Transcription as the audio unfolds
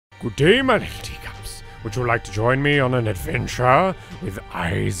Good day, my little teacups. Would you like to join me on an adventure with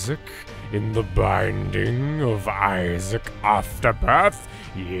Isaac in the Binding of Isaac Afterbirth?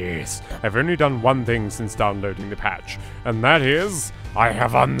 Yes, I've only done one thing since downloading the patch, and that is, I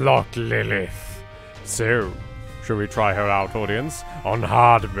have unlocked Lilith. So, shall we try her out, audience? On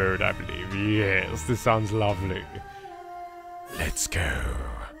hard mode, I believe. Yes, this sounds lovely. Let's go.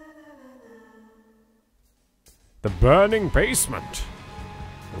 The Burning Basement.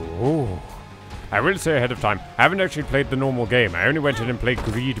 Ooh. I will say ahead of time, I haven't actually played the normal game. I only went in and played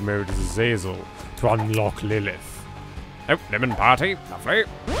Greed mode as Azazel to unlock Lilith. Oh, lemon party. Lovely.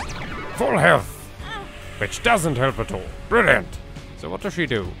 Full health. Which doesn't help at all. Brilliant. So what does she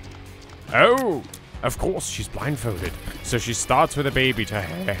do? Oh, of course she's blindfolded. So she starts with a baby to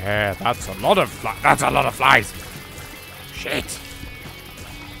her hair. That's a lot of flies. Shit.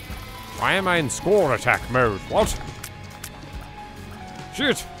 Why am I in score attack mode? What?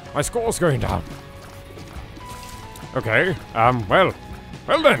 Shit. My score's going down. Okay, well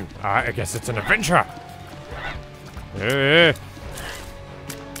then, I guess it's an adventure.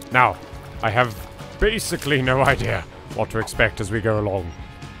 Now, I have basically no idea what to expect as we go along.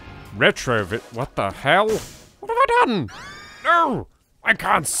 What the hell? What have I done? No, I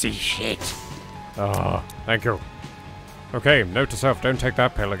can't see shit. Thank you. Okay, note to self, don't take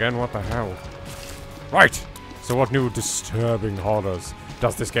that pill again, what the hell? Right, so what new disturbing horrors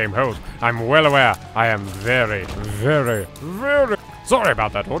does this game hold? I'm well aware I am very sorry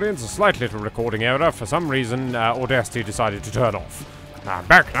about that, audience. A slight little recording error. For some reason, Audacity decided to turn off. I'm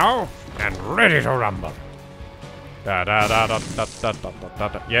back now and ready to rumble. Yeah,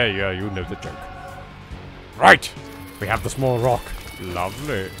 you know the joke. Right, we have the small rock.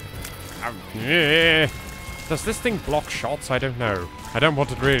 Lovely. Does this thing block shots? I don't know. I don't want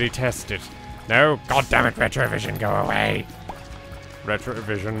to really test it. No, god damn it, Retrovision, go away.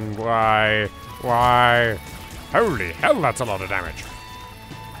 Retrovision, why? Holy hell, that's a lot of damage.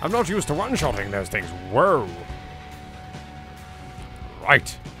 I'm not used to one-shotting those things. Whoa.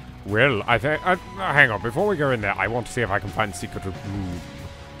 Right. Well, I think... hang on, before we go in there, I want to see if I can find a secret room.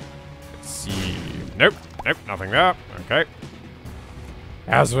 Let's see... Nope, nothing there. Okay.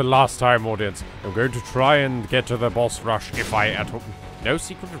 As with last time, audience, I'm going to try and get to the boss rush if I at all... No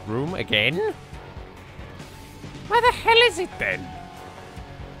secret room again? Where the hell is it then?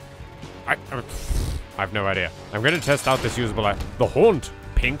 I have no idea. I'm going to test out this usable item. The haunt.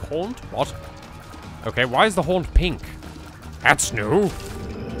 Pink haunt? What? Okay, why is the haunt pink? That's new.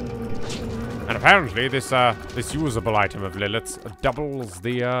 And apparently this usable item of Lilith's doubles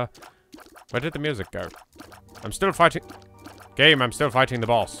the where did the music go? I'm still fighting... Game, I'm still fighting the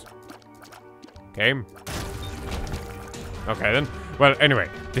boss. Game. Okay then. Well, anyway,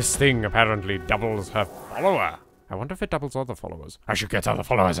 this thing apparently doubles her follower. I wonder if it doubles other followers. I should get other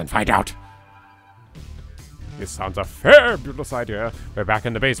followers and find out. This sounds a fabulous idea. We're back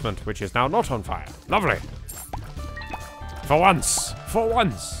in the basement, which is now not on fire. Lovely. For once,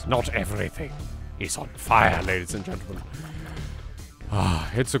 not everything is on fire, ladies and gentlemen.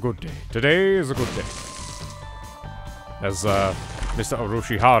 It's a good day. Today is a good day. As Mr.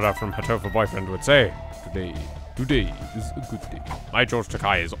 Orochihara from Hatofa Boyfriend would say, today is a good day. My George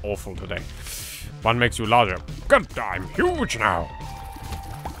Takai is awful today. One makes you larger. Good, I'm huge now.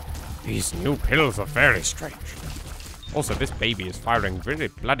 These new pills are very strange. Also, this baby is firing really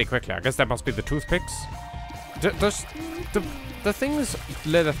bloody quickly. I guess that must be the toothpicks. Does the things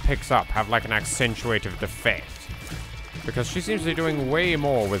Lilith picks up have like an accentuative defect? Because she seems to be doing way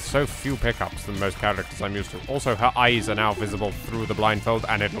more with so few pickups than most characters I'm used to. Also, her eyes are now visible through the blindfold,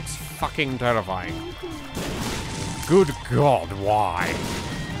 and it looks fucking terrifying. Good God, why?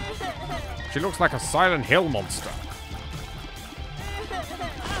 She looks like a Silent Hill monster.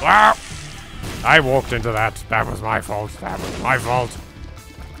 Wow! I walked into that. That was my fault. That was my fault.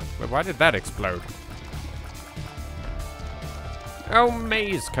 Wait, why did that explode? Oh,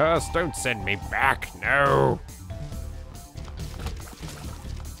 Maze Curse, don't send me back. No.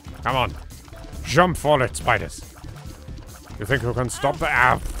 Come on. Jump for it, spiders. You think you can stop the...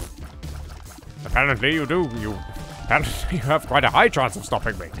 Apparently you do. Apparently you have quite a high chance of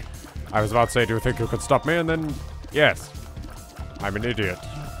stopping me. I was about to say, do you think you could stop me? And then, yes. I'm an idiot.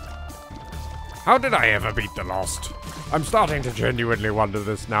 How did I ever beat the Lost? I'm starting to genuinely wonder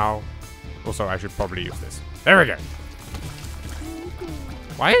this now. Also, I should probably use this. There we go.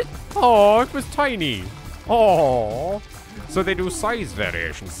 What? Oh, it was tiny. Oh. So they do size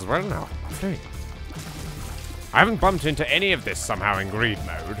variations as well now. Okay. I haven't bumped into any of this somehow in Greed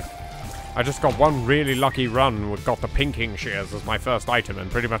mode. I just got one really lucky run with got the pinking shears as my first item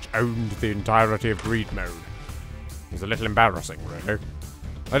and pretty much owned the entirety of Greed mode. It's a little embarrassing, really.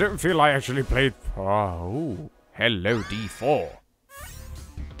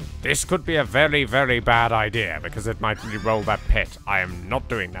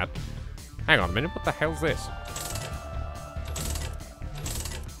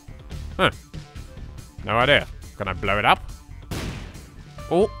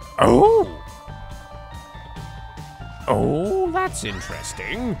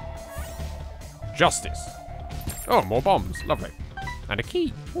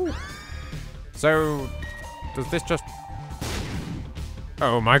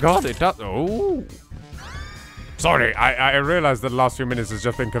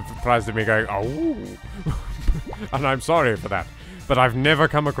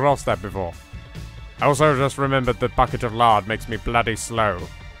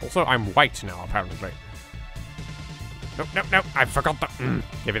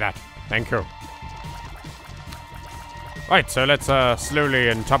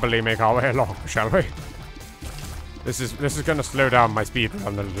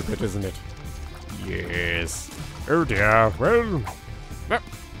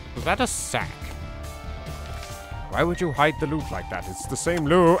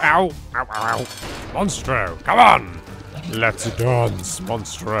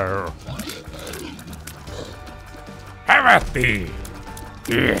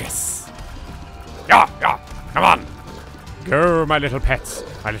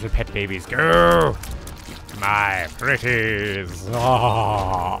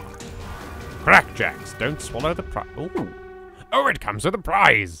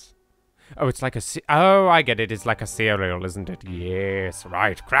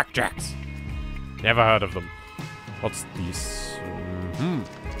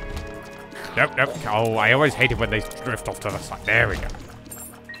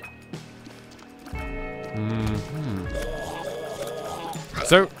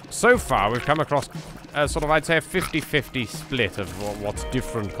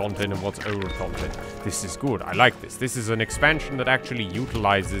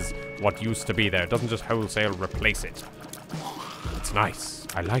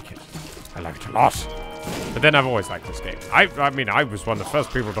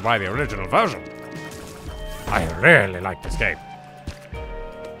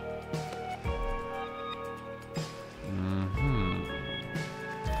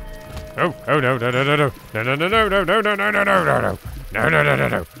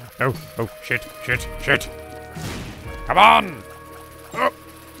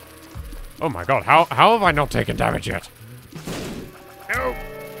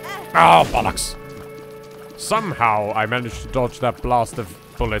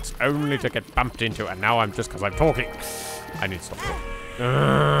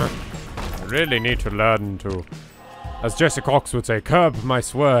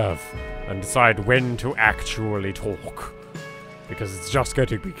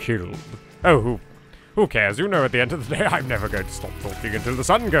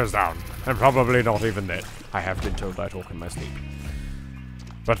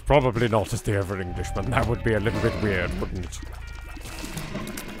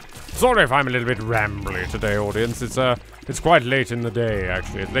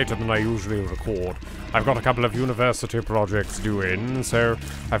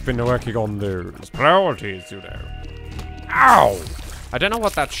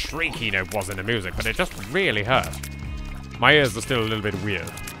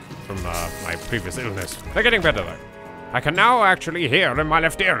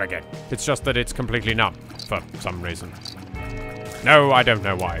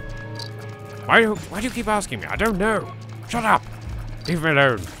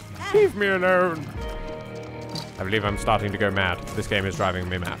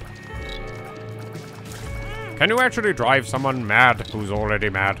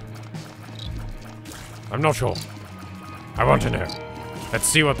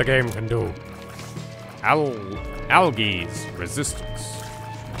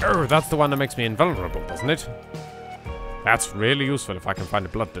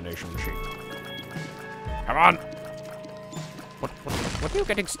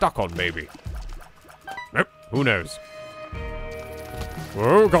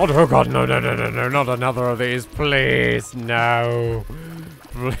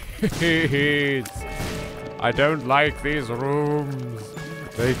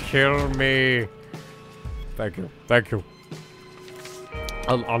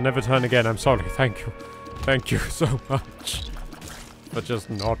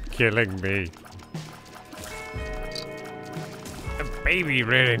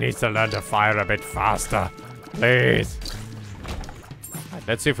 Right,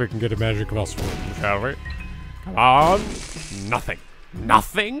 let's see if we can get a magic mushroom, shall we? Come on. Nothing.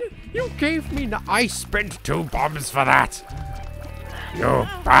 Nothing? You gave me I spent 2 bombs for that. You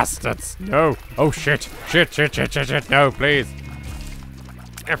bastards. No. Oh, shit. Shit, shit, shit, shit, shit. No, please.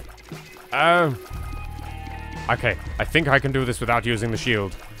 Okay, I think I can do this without using the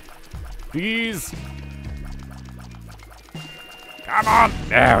shield. Please. Come on.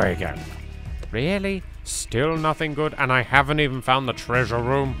 There we go. Really? Still nothing good? And I haven't even found the treasure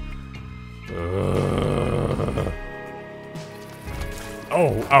room?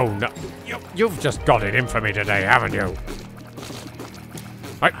 Oh no. You've just got it in for me today, haven't you?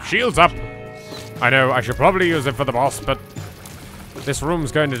 Right, shields up. I know, I should probably use it for the boss, but this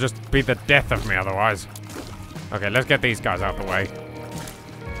room's going to just be the death of me otherwise. Okay, let's get these guys out of the way.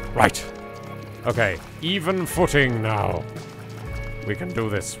 Right. Okay, even footing now. We can do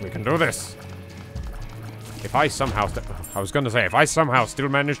this, we can do this. If I somehow... I was going to say, if I somehow still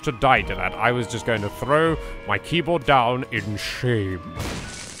managed to die to that, I was just going to throw my keyboard down in shame.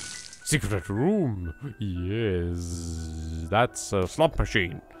 Secret room. Yes. That's a slot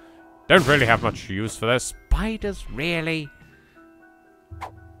machine. Don't really have much use for this. Spiders, really?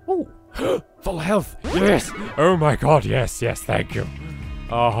 Oh, full health. Yes. Oh my god, yes, yes, thank you.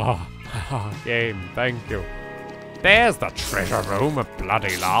 Oh, game, thank you. There's the treasure room at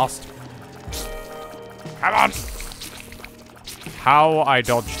bloody last. Come on! How I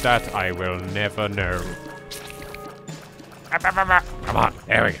dodged that, I will never know. Come on,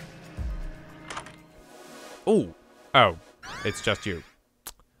 there we go. Ooh. Oh, it's just you.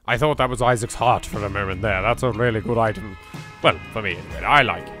 I thought that was Isaac's heart for a moment there. That's a really good item. Well, for me anyway, I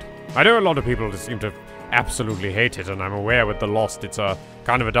like it. I know a lot of people seem to absolutely hate it, and I'm aware with the Lost it's a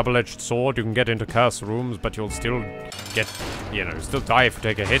kind of a double-edged sword. You can get into curse rooms, but you'll still get, you know, still die if you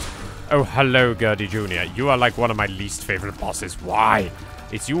take a hit. Oh, hello, Gurdy Jr. You are like one of my least favorite bosses. Why?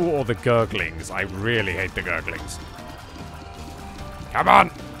 It's you or the Gurglings. I really hate the Gurglings. Come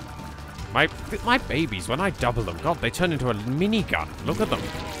on! My babies, when I double them, God, they turn into a minigun. Look at them.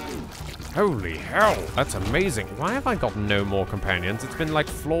 Holy hell, that's amazing. Why have I got no more companions? It's been like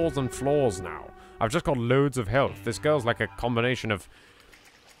floors and floors now. I've just got loads of health. This girl's like a combination of...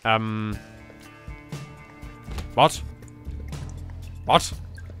 What? What?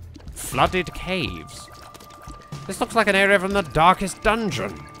 Flooded caves. This looks like an area from the darkest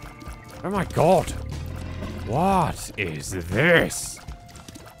dungeon. Oh my god. What is this?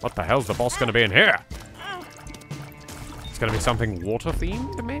 What the hell's the boss gonna be in here? It's gonna be something water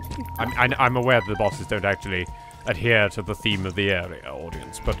themed, maybe? I'm aware that the bosses don't actually adhere to the theme of the area,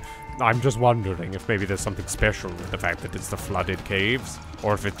 audience, but I'm just wondering if maybe there's something special with the fact that it's the flooded caves,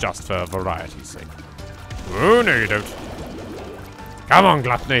 or if it's just for variety's sake. Oh, no you don't. Come on,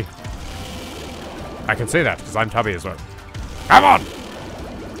 Gluttony. I can say that, because I'm Tubby as well. Come on!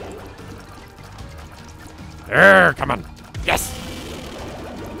 There, come on. Yes!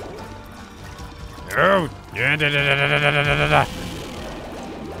 Oh! Yeah, da, da, da, da, da, da, da, da.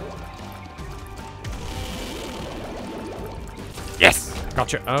 Yes!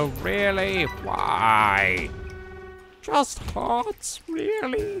 Gotcha. Oh, really? Why? Just hearts?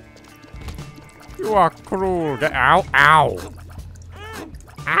 Really? You are cruel. Ow, ow.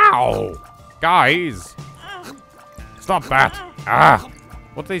 Ow! Guys! Stop that! Ah!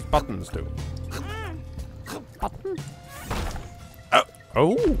 What do these buttons do? Button? Oh!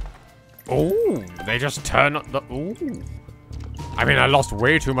 Oh! Oh! They just turn on the... Ooh! I mean, I lost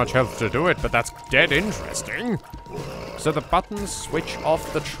way too much health to do it, but that's dead interesting. So the buttons switch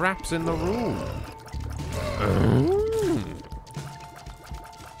off the traps in the room.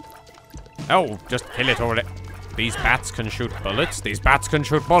 Oh, just kill it already. These bats can shoot bullets. These bats can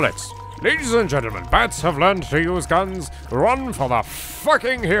shoot bullets. Ladies and gentlemen, bats have learned to use guns. Run for the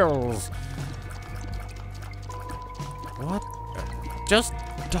fucking hills. What? Just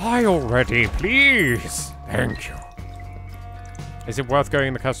die already, please. Thank you. Is it worth going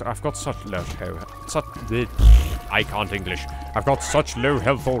in the castle? I've got such low health. I can't English. I've got such low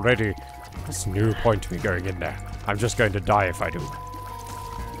health already. There's no point to me going in there. I'm just going to die if I do.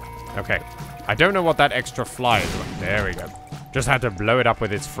 Okay. I don't know what that extra fly is like. There we go. Just had to blow it up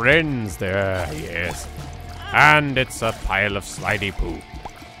with its friends. There, yes. And it's a pile of slidey poo.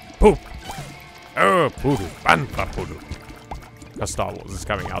 Poop! Oh, poodoo. Bantha poodoo. Because Star Wars is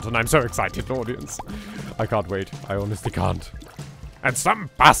coming out, and I'm so excited, audience. I can't wait. I honestly can't. And some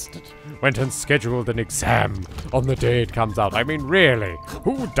bastard went and scheduled an exam on the day it comes out. I mean, really?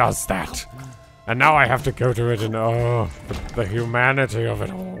 Who does that? And now I have to go to it and, oh, the humanity of it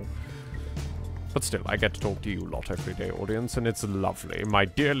all. But still, I get to talk to you lot every day, audience, and it's lovely. My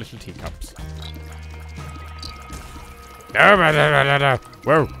dear little teacups. No.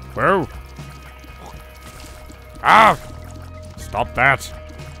 Whoa, whoa. Ah! Stop that.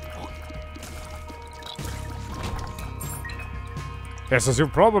 Yes, as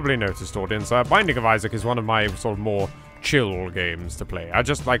you've probably noticed, audience, Binding of Isaac is one of my sort of more chill games to play. I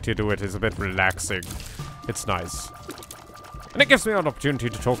just like to do it. It's a bit relaxing. It's nice. And it gives me an opportunity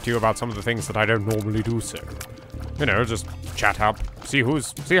to talk to you about some of the things that I don't normally do so. You know, just chat up, see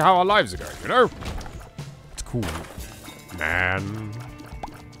how our lives are going, you know? It's cool. Man.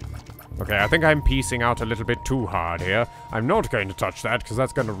 Okay, I think I'm piecing out a little bit too hard here. I'm not going to touch that, because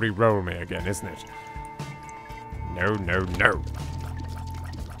that's going to re-roll me again, isn't it? No, no, no.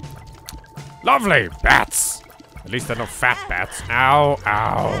 Lovely! Bats! At least they're not fat bats. Ow,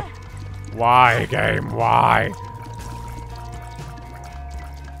 ow. Why, game, why?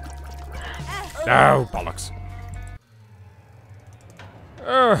 No, bollocks.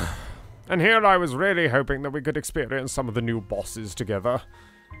 And here I was really hoping that we could experience some of the new bosses together.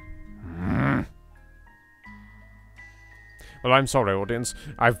 Well, I'm sorry, audience.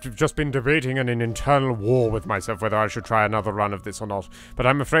 I've just been debating in an internal war with myself whether I should try another run of this or not. But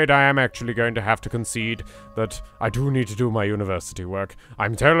I'm afraid I am actually going to have to concede that I do need to do my university work.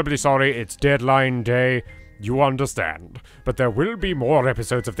 I'm terribly sorry, it's deadline day. You understand. But there will be more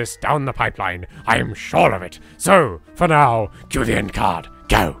episodes of this down the pipeline. I am sure of it. So, for now, cue the end card.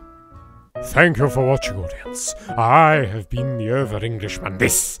 Go! Thank you for watching, audience. I have been the Over-Englishman.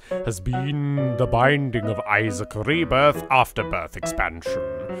 This has been the Binding of Isaac Rebirth Afterbirth expansion.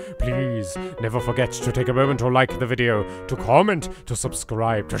 Please, never forget to take a moment to like the video, to comment, to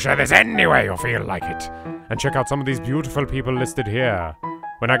subscribe, to share this any way you feel like it. And check out some of these beautiful people listed here.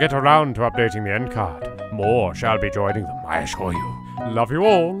 When I get around to updating the end card, more shall be joining them, I assure you. Love you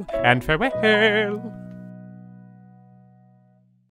all, and farewell!